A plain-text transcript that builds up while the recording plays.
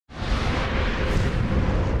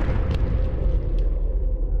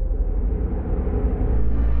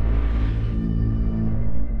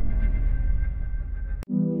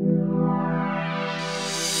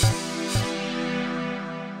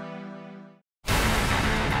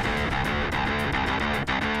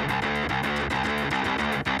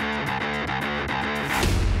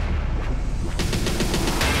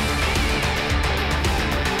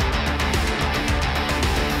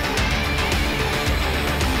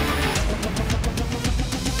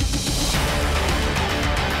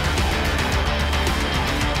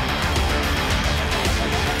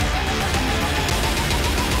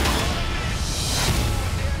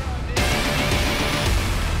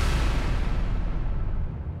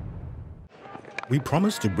We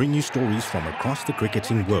promise to bring you stories from across the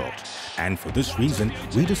cricketing world, and for this reason,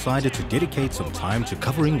 we decided to dedicate some time to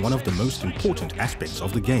covering one of the most important aspects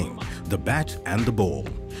of the game, the bat and the ball.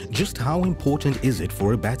 Just how important is it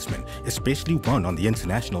for a batsman, especially one on the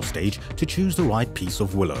international stage, to choose the right piece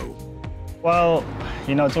of willow? Well,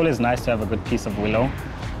 it's always nice to have a good piece of willow.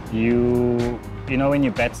 You know when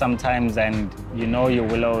you bat sometimes and your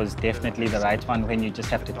willow is definitely the right one, when you just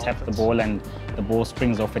have to tap the ball and the ball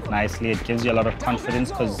springs off it nicely. It gives you a lot of confidence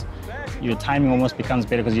because your timing almost becomes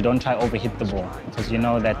better because you don't try overhit the ball, because you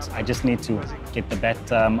know that I just need to get the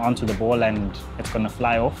bat onto the ball and it's going to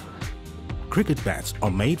fly off. Cricket bats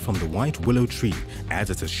are made from the white willow tree as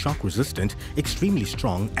it is shock resistant, extremely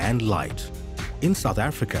strong and light. In South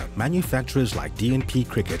Africa, manufacturers like D&P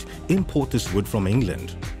Cricket import this wood from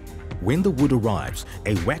England. When the wood arrives,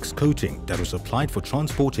 a wax coating that was applied for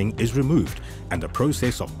transporting is removed and the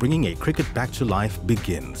process of bringing a cricket back to life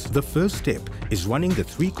begins. The first step is running the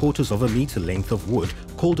 3/4 of a meter length of wood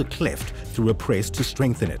called a cleft through a press to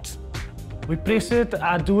strengthen it. We press it,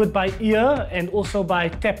 do it by ear and also by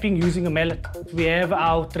tapping using a mallet. We have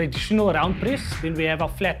our traditional round press, then we have our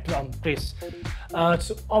flat press.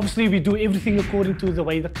 So obviously we do everything according to the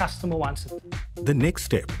way the customer wants it. The next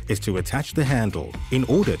step is to attach the handle. In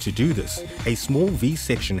order to do this, a small V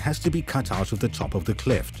section has to be cut out of the top of the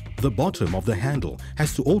cleft. The bottom of the handle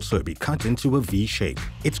has to also be cut into a V shape.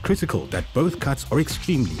 It's critical that both cuts are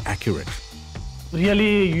extremely accurate.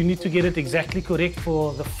 Really, you need to get it exactly correct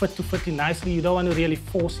for the fit to fit in nicely. You don't want to really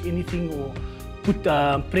force anything or put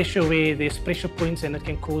pressure where there's pressure points and it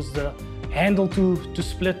can cause the handle to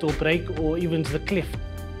split or break or even the cleft.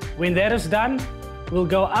 When that is done,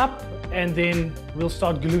 we'll go up and then we'll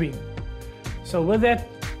start gluing. So with that,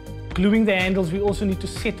 gluing the handles, we also need to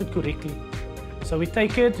set it correctly. So we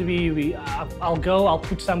take it, I'll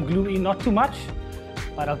put some glue in, not too much,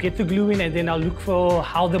 but I'll get the glue in and then I'll look for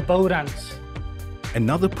how the bow runs.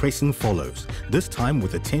 Another pressing follows, this time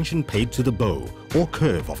with attention paid to the bow or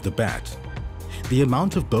curve of the bat. The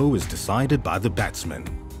amount of bow is decided by the batsman.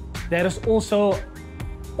 That is also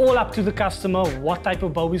all up to the customer, what type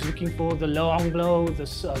of bow he's looking for, the long bow,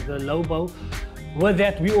 the low bow. With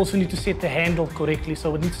that, we also need to set the handle correctly,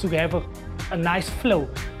 so it needs to have a nice flow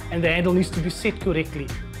and the handle needs to be set correctly.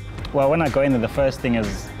 Well, when I go in there, the first thing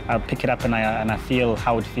is I pick it up and I feel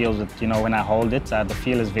how it feels with, when I hold it. The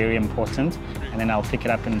feel is very important. And then I'll pick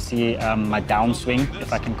it up and see my downswing,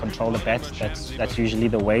 if I can control the bat. That's usually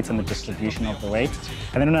the weight and the distribution of the weight.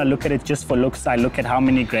 And then when I look at it just for looks, I look at how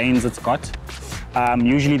many grains it's got.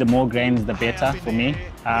 Usually the more grains, the better for me.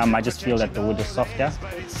 I just feel that the wood is softer.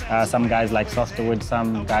 Some guys like softer wood,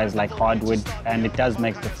 some guys like hardwood, and it does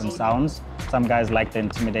make different sounds. Some guys like the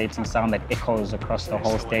intimidating sound that echoes across the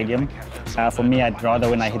whole stadium. For me, I'd rather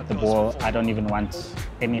when I hit the ball, I don't even want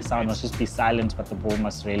any sound. It must just be silent, but the ball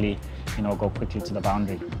must really, go quickly to the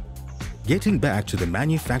boundary. Getting back to the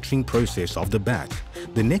manufacturing process of the bat,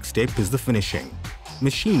 the next step is the finishing.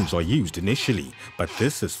 Machines are used initially, but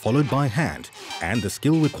this is followed by hand, and the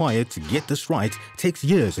skill required to get this right takes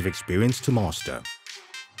years of experience to master.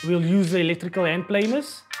 We'll use the electrical hand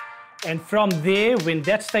planers, and from there, when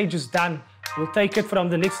that stage is done, we'll take it from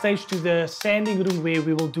the next stage to the sanding room where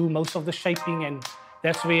we will do most of the shaping, and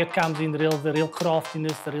that's where it comes in, the real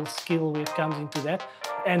craftiness, the real skill, where it comes into that.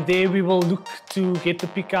 And there we will look to get the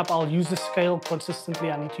pickup. I'll use the scale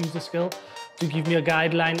consistently. I need to use the scale to give me a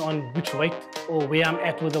guideline on which weight or where I'm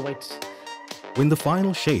at with the weights. When the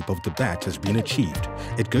final shape of the bat has been achieved,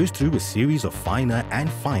 it goes through a series of finer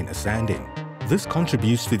and finer sanding. This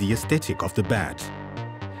contributes to the aesthetic of the bat.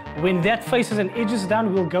 When that faces and edge is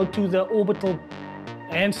done, we'll go to the orbital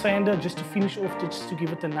hand sander just to finish off, just to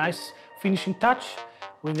give it a nice finishing touch.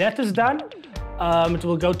 When that is done, it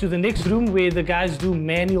will go to the next room where the guys do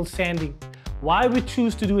manual sanding. Why we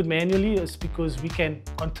choose to do it manually is because we can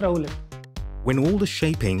control it. When all the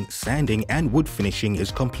shaping, sanding and wood finishing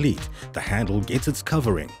is complete, the handle gets its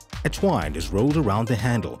covering. A twine is rolled around the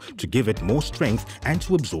handle to give it more strength and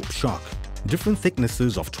to absorb shock. Different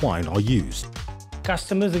thicknesses of twine are used.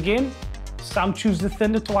 Customers, again, some choose the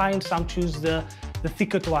thinner twine, some choose the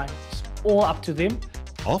thicker twine. It's all up to them.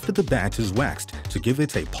 After the bat is waxed to give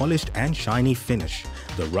it a polished and shiny finish,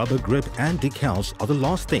 the rubber grip and decals are the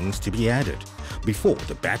last things to be added before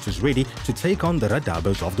the bat is ready to take on the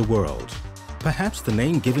radabas of the world. Perhaps the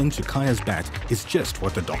name given to Khaya's bat is just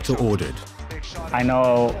what the doctor ordered. I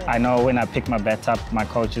know when I pick my bat up, my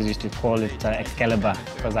coaches used to call it Excalibur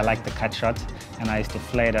because I like the cut shot and I used to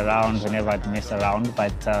flay it around whenever I'd mess around,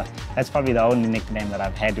 but that's probably the only nickname that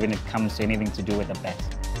I've had when it comes to anything to do with a bat.